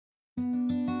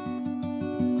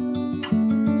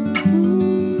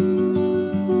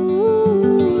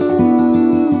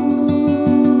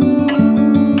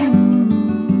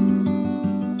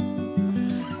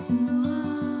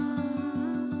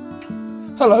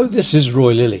Hello, this is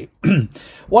Roy Lilly.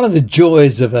 One of the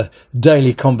joys of a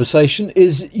daily conversation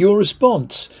is your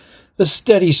response. A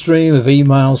steady stream of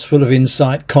emails full of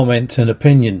insight, comment and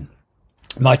opinion.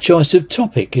 My choice of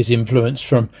topic is influenced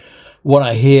from what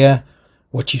I hear,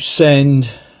 what you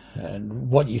send, and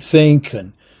what you think,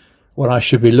 and what I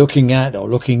should be looking at or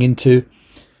looking into.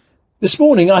 This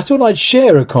morning I thought I'd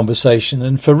share a conversation,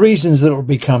 and for reasons that will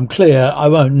become clear, I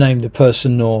won't name the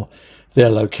person nor their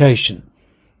location.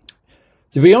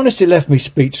 To be honest, it left me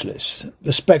speechless.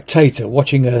 The spectator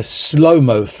watching a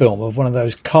slow-mo film of one of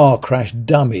those car crash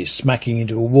dummies smacking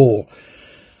into a wall.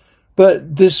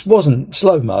 But this wasn't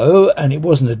slow-mo, and it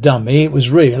wasn't a dummy. It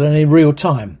was real and in real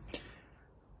time.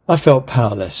 I felt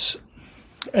powerless.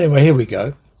 Anyway, here we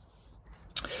go.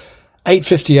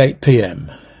 8:58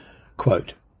 p.m.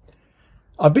 Quote,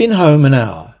 I've been home an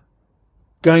hour.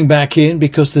 Going back in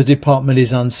because the department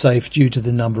is unsafe due to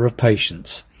the number of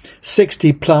patients.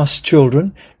 60 plus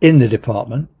children in the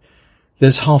department.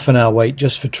 There's half an hour wait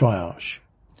just for triage.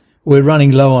 We're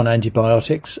running low on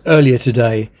antibiotics. Earlier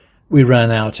today, we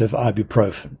ran out of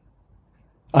ibuprofen.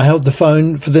 I held the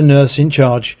phone for the nurse in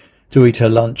charge to eat her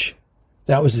lunch.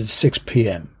 That was at 6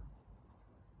 p.m.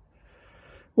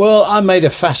 Well, I made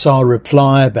a facile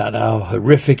reply about how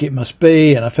horrific it must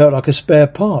be, and I felt like a spare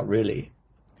part, really.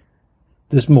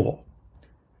 There's more.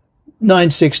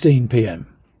 9:16 p.m.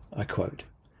 I quote,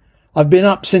 I've been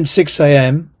up since 6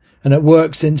 a.m. and at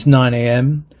work since 9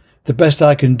 a.m. The best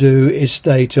I can do is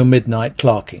stay till midnight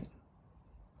clerking.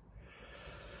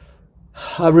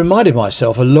 I reminded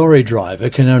myself a lorry driver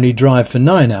can only drive for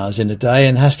 9 hours in a day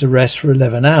and has to rest for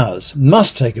 11 hours,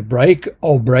 must take a break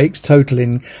or breaks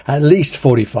totaling at least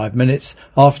 45 minutes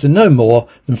after no more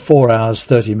than 4 hours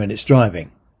 30 minutes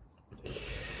driving.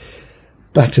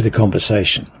 Back to the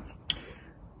conversation.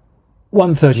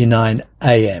 1:39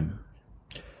 a.m.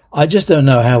 I just don't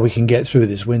know how we can get through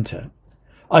this winter.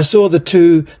 I saw the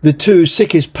two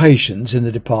sickest patients in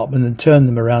the department and turned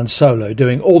them around solo,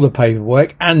 doing all the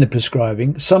paperwork and the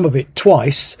prescribing, some of it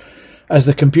twice, as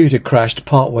the computer crashed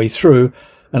partway through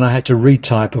and I had to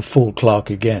retype a full clerk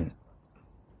again.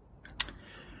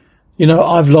 You know,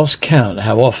 I've lost count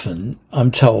how often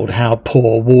I'm told how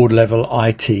poor ward level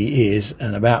IT is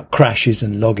and about crashes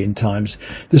and login times.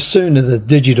 The sooner the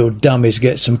digital dummies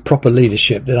get some proper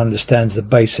leadership that understands the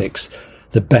basics,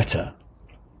 the better.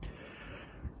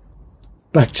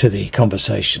 Back to the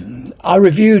conversation. I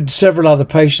reviewed several other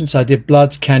patients. I did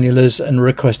bloods, cannulas and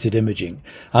requested imaging.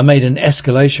 I made an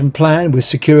escalation plan with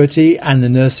security and the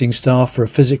nursing staff for a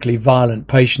physically violent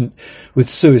patient with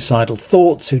suicidal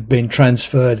thoughts who'd been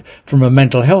transferred from a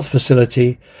mental health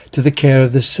facility to the care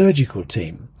of the surgical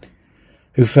team,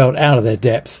 who felt out of their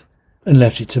depth and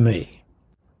left it to me.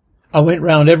 I went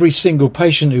round every single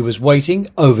patient who was waiting,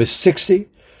 over 60,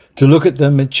 to look at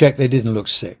them and check they didn't look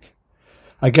sick.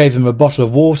 I gave them a bottle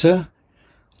of water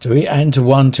to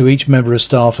each member of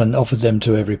staff and offered them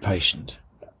to every patient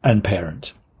and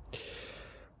parent.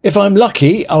 If I'm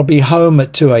lucky, I'll be home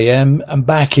at 2 a.m. and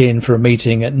back in for a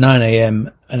meeting at 9 a.m.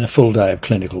 and a full day of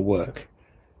clinical work.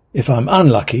 If I'm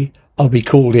unlucky, I'll be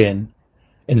called in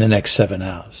the next 7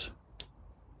 hours.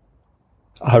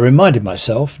 I reminded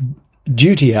myself,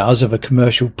 duty hours of a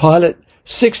commercial pilot,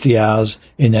 60 hours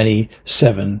in any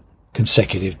 7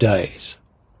 consecutive days.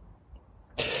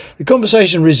 The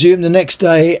conversation resumed the next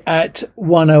day at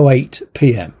 1:08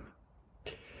 p.m.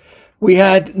 We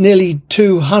had nearly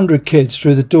 200 kids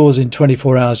through the doors in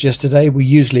 24 hours yesterday. We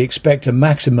usually expect a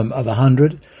maximum of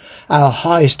 100. Our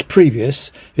highest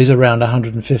previous is around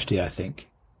 150, I think.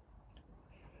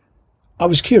 I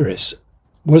was curious.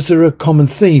 Was there a common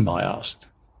theme, I asked.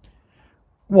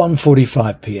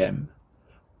 1:45 p.m.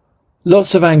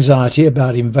 Lots of anxiety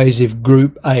about invasive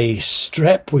group A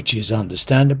strep, which is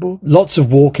understandable. Lots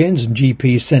of walk-ins and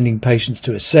GPs sending patients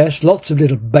to assess. Lots of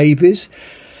little babies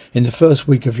in the first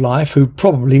week of life who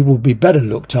probably will be better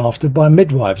looked after by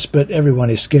midwives, but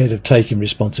everyone is scared of taking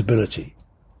responsibility.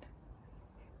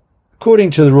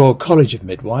 According to the Royal College of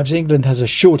Midwives, England has a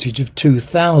shortage of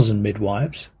 2,000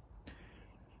 midwives.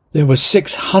 There were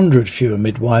 600 fewer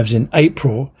midwives in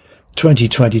April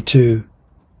 2022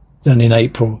 than in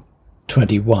April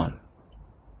 21.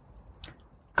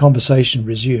 Conversation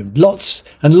resumed. Lots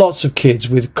and lots of kids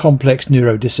with complex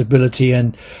neurodisability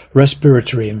and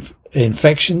respiratory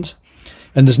infections,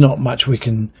 and there's not much we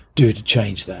can do to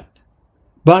change that.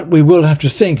 But we will have to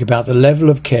think about the level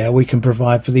of care we can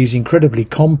provide for these incredibly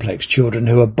complex children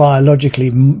who are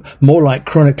biologically more like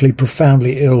chronically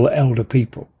profoundly ill elder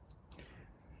people.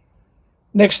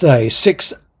 Next day,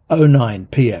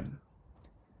 6:09 p.m.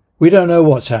 We don't know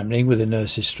what's happening with the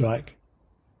nurses' strike.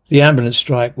 The ambulance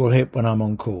strike will hit when I'm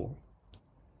on call.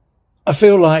 I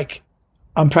feel like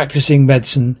I'm practicing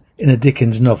medicine in a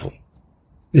Dickens novel.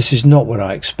 This is not what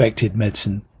I expected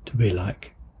medicine to be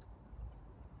like.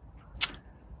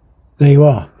 There you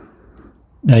are.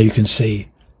 Now you can see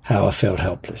how I felt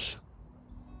helpless.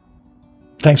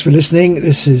 Thanks for listening.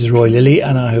 This is Roy Lilly,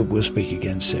 and I hope we'll speak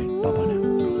again soon. Bye-bye.